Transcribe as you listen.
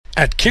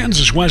At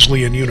Kansas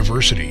Wesleyan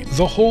University,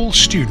 the whole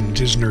student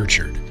is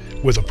nurtured.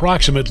 With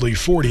approximately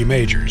 40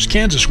 majors,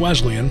 Kansas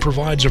Wesleyan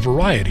provides a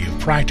variety of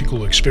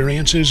practical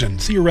experiences and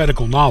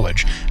theoretical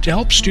knowledge to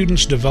help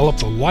students develop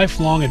the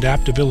lifelong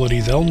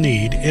adaptability they'll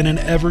need in an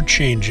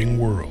ever-changing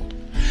world.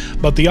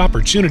 But the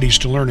opportunities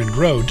to learn and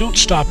grow don't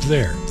stop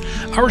there.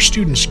 Our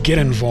students get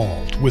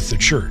involved with the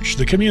church,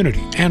 the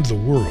community, and the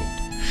world.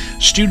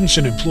 Students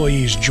and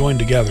employees join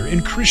together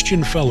in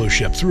Christian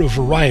fellowship through a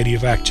variety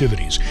of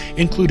activities,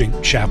 including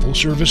chapel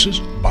services,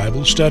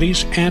 Bible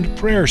studies, and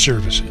prayer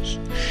services.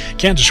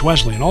 Kansas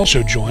Wesleyan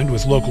also joined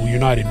with local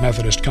United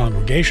Methodist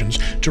congregations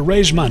to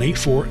raise money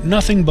for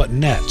Nothing But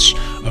Nets,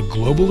 a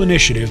global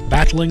initiative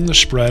battling the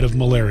spread of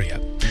malaria.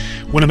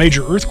 When a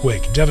major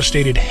earthquake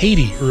devastated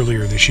Haiti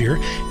earlier this year,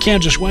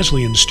 Kansas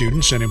Wesleyan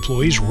students and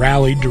employees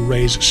rallied to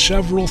raise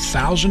several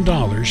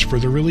 $1,000s for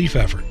the relief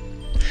effort.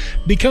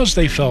 Because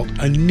they felt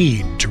a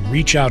need to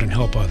reach out and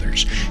help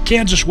others,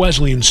 Kansas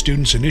Wesleyan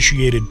students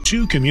initiated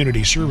 2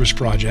 community service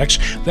projects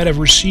that have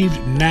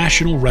received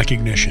national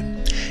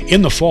recognition.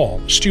 In the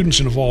fall, students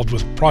involved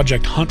with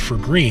Project Hunt for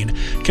Green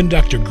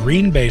conduct a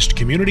green-based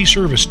community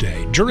service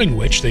day, during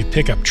which they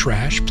pick up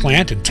trash,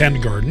 plant and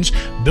tend gardens,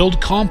 build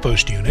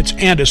compost units,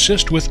 and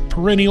assist with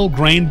perennial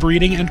grain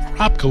breeding and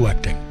crop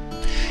collecting.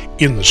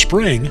 In the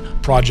spring,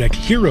 Project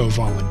Hero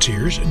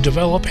volunteers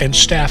develop and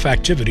staff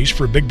activities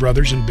for Big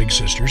Brothers and Big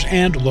Sisters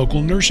and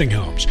local nursing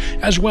homes,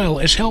 as well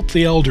as help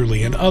the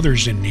elderly and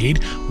others in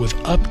need with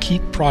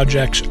upkeep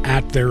projects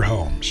at their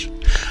homes.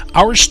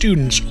 Our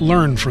students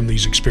learn from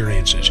these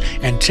experiences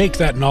and take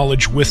that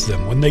knowledge with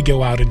them when they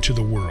go out into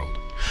the world.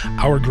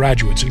 Our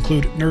graduates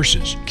include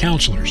nurses,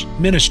 counselors,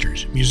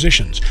 ministers,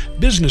 musicians,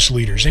 business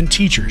leaders, and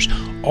teachers,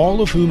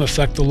 all of whom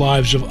affect the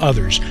lives of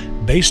others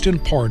based in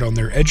part on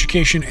their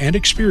education and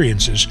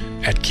experiences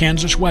at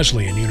Kansas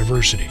Wesleyan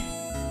University.